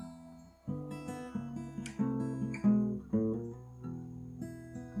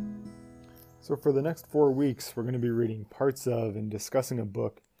So for the next 4 weeks, we're going to be reading parts of and discussing a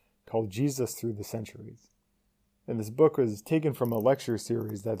book called Jesus Through the Centuries. And this book was taken from a lecture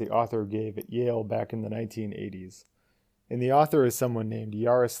series that the author gave at Yale back in the 1980s. And the author is someone named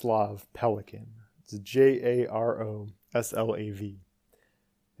Jaroslav Pelikan. It's Jaroslav.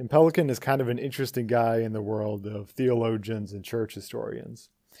 And Pelikan is kind of an interesting guy in the world of theologians and church historians.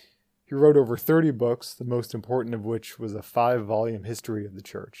 He wrote over 30 books, the most important of which was a 5-volume history of the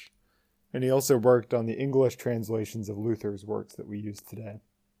church. And he also worked on the English translations of Luther's works that we use today.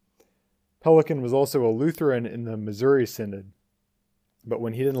 Pelikan was also a Lutheran in the Missouri Synod, but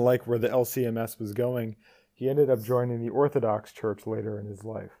when he didn't like where the LCMS was going, he ended up joining the Orthodox Church later in his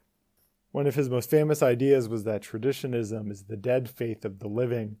life. One of his most famous ideas was that traditionism is the dead faith of the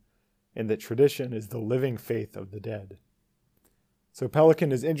living, and that tradition is the living faith of the dead. So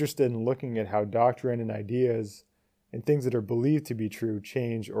Pelikan is interested in looking at how doctrine and ideas and things that are believed to be true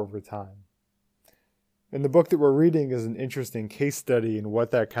change over time. And the book that we're reading is an interesting case study in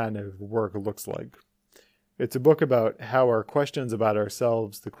what that kind of work looks like. It's a book about how our questions about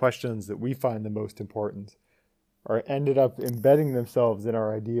ourselves, the questions that we find the most important, are ended up embedding themselves in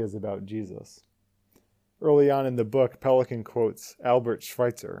our ideas about Jesus. Early on in the book, Pelikan quotes Albert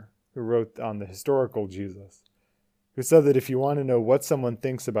Schweitzer, who wrote on the historical Jesus, who said that if you want to know what someone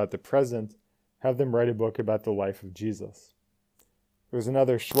thinks about the present, have them write a book about the life of Jesus. There's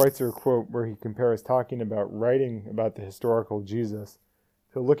another Schweitzer quote where he compares talking about writing about the historical Jesus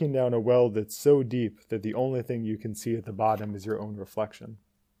to looking down a well that's so deep that the only thing you can see at the bottom is your own reflection.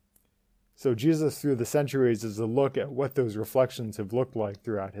 So Jesus Through the Centuries is a look at what those reflections have looked like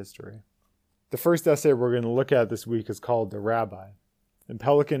throughout history. The first essay we're going to look at this week is called The Rabbi, and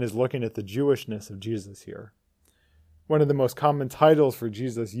Pelikan is looking at the Jewishness of Jesus here. One of the most common titles for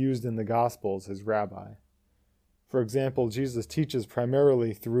Jesus used in the Gospels is Rabbi. For example, Jesus teaches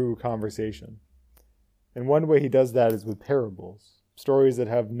primarily through conversation. And one way he does that is with parables, stories that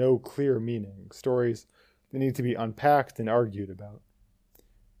have no clear meaning, stories that need to be unpacked and argued about.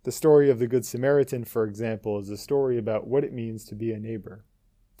 The story of the Good Samaritan, for example, is a story about what it means to be a neighbor.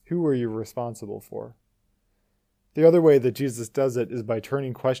 Who are you responsible for? The other way that Jesus does it is by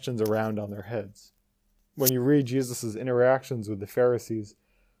turning questions around on their heads. When you read Jesus' interactions with the Pharisees,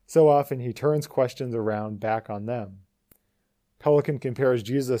 so often he turns questions around back on them. Pelikan compares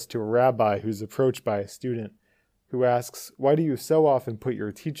Jesus to a rabbi who's approached by a student who asks, "Why do you so often put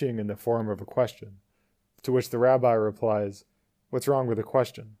your teaching in the form of a question?" To which the rabbi replies, "What's wrong with a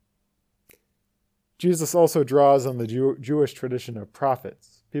question?" Jesus also draws on the Jewish tradition of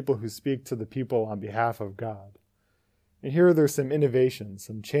prophets, people who speak to the people on behalf of God. And here there's some innovation,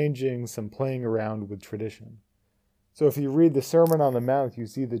 some changing, some playing around with tradition. So if you read the Sermon on the Mount, you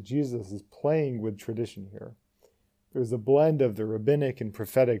see that Jesus is playing with tradition here. There's a blend of the rabbinic and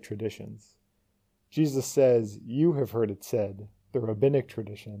prophetic traditions. Jesus says, "You have heard it said, the rabbinic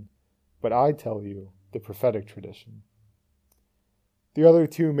tradition, but I tell you, the prophetic tradition." The other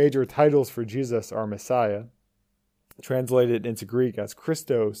two major titles for Jesus are Messiah, translated into Greek as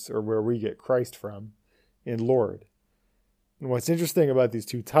Christos, or where we get Christ from, and Lord. And what's interesting about these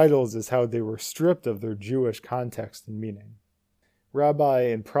two titles is how they were stripped of their Jewish context and meaning. Rabbi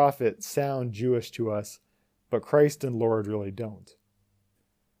and prophet sound Jewish to us, but Christ and Lord really don't.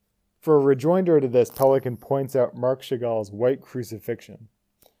 For a rejoinder to this, Pelikan points out Marc Chagall's White Crucifixion.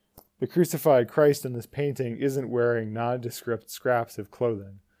 The crucified Christ in this painting isn't wearing nondescript scraps of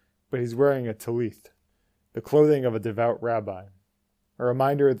clothing, but he's wearing a talith, the clothing of a devout rabbi, a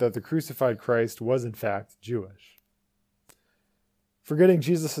reminder that the crucified Christ was in fact Jewish. Forgetting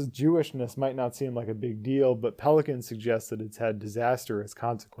Jesus' Jewishness might not seem like a big deal, but Pelikan suggests that it's had disastrous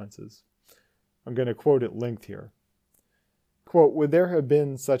consequences. I'm going to quote it linked here. Quote, "Would there have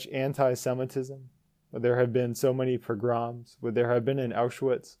been such anti-Semitism? Would there have been so many pogroms? Would there have been an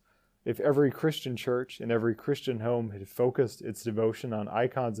Auschwitz if every Christian church and every Christian home had focused its devotion on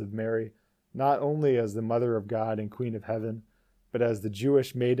icons of Mary, not only as the Mother of God and Queen of Heaven, but as the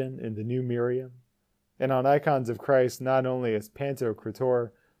Jewish maiden in the new Miriam? And on icons of Christ not only as Pantocrator,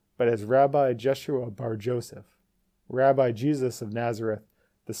 but as Rabbi Jeshua Bar Joseph, Rabbi Jesus of Nazareth,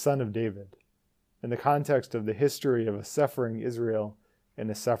 the son of David, in the context of the history of a suffering Israel and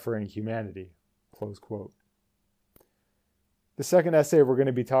a suffering humanity." Close quote. The second essay we're going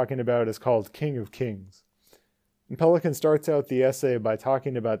to be talking about is called King of Kings. And Pelikan starts out the essay by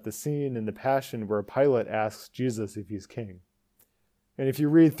talking about the scene in the Passion where Pilate asks Jesus if he's king. And if you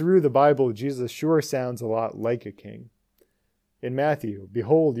read through the Bible, Jesus sure sounds a lot like a king. In Matthew,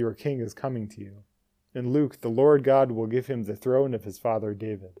 "Behold, your king is coming to you." In Luke, "The Lord God will give him the throne of his father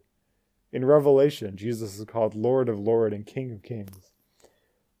David." In Revelation, Jesus is called Lord of Lords and King of Kings.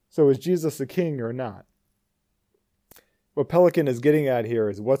 So is Jesus a king or not? What Pelikan is getting at here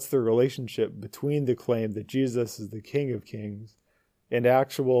is what's the relationship between the claim that Jesus is the King of Kings and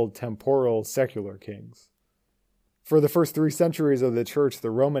actual temporal secular kings. For the first 3 centuries of the church, the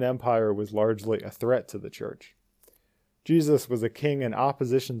Roman Empire was largely a threat to the church. Jesus was a king in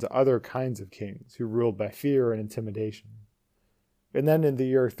opposition to other kinds of kings who ruled by fear and intimidation. And then in the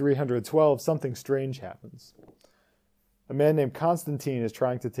year 312, something strange happens. A man named Constantine is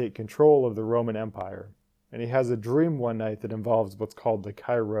trying to take control of the Roman Empire, and he has a dream one night that involves what's called the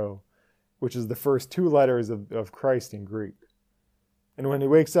Chi-Rho, which is the first 2 letters of Christ in Greek. And when he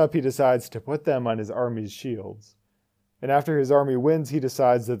wakes up, he decides to put them on his army's shields. And after his army wins, he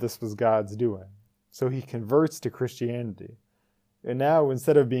decides that this was God's doing. So he converts to Christianity. And now,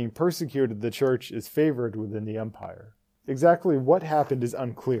 instead of being persecuted, the church is favored within the empire. Exactly what happened is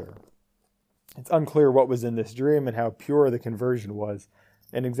unclear. It's unclear what was in this dream and how pure the conversion was,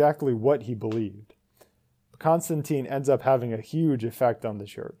 and exactly what he believed. Constantine ends up having a huge effect on the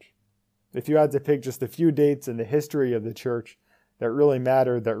church. If you had to pick just a few dates in the history of the church that really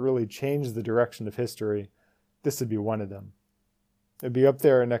mattered, that really changed the direction of history, this would be one of them. It'd be up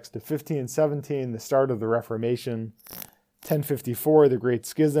there next to 1517, the start of the Reformation, 1054, the Great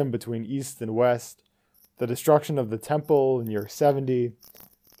Schism between East and West, the destruction of the temple in year 70,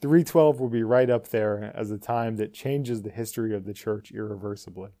 312 will be right up there as a time that changes the history of the church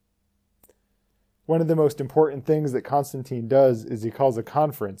irreversibly. One of the most important things that Constantine does is he calls a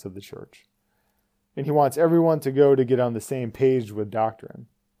conference of the church. And he wants everyone to go to get on the same page with doctrine.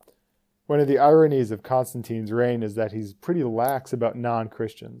 One of the ironies of Constantine's reign is that he's pretty lax about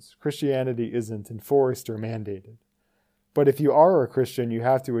non-Christians. Christianity isn't enforced or mandated. But if you are a Christian, you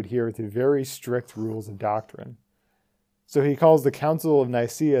have to adhere to very strict rules of doctrine. So he calls the Council of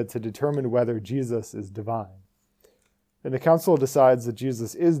Nicaea to determine whether Jesus is divine. And the council decides that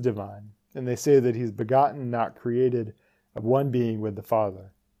Jesus is divine, and they say that he's begotten, not created, of one being with the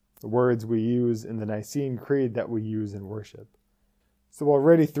Father, the words we use in the Nicene Creed that we use in worship. So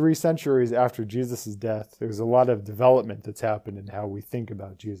already 3 centuries after Jesus' death, there's a lot of development that's happened in how we think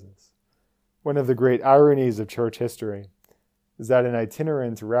about Jesus. One of the great ironies of church history is that an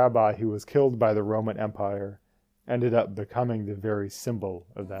itinerant rabbi who was killed by the Roman Empire ended up becoming the very symbol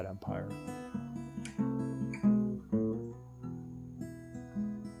of that empire.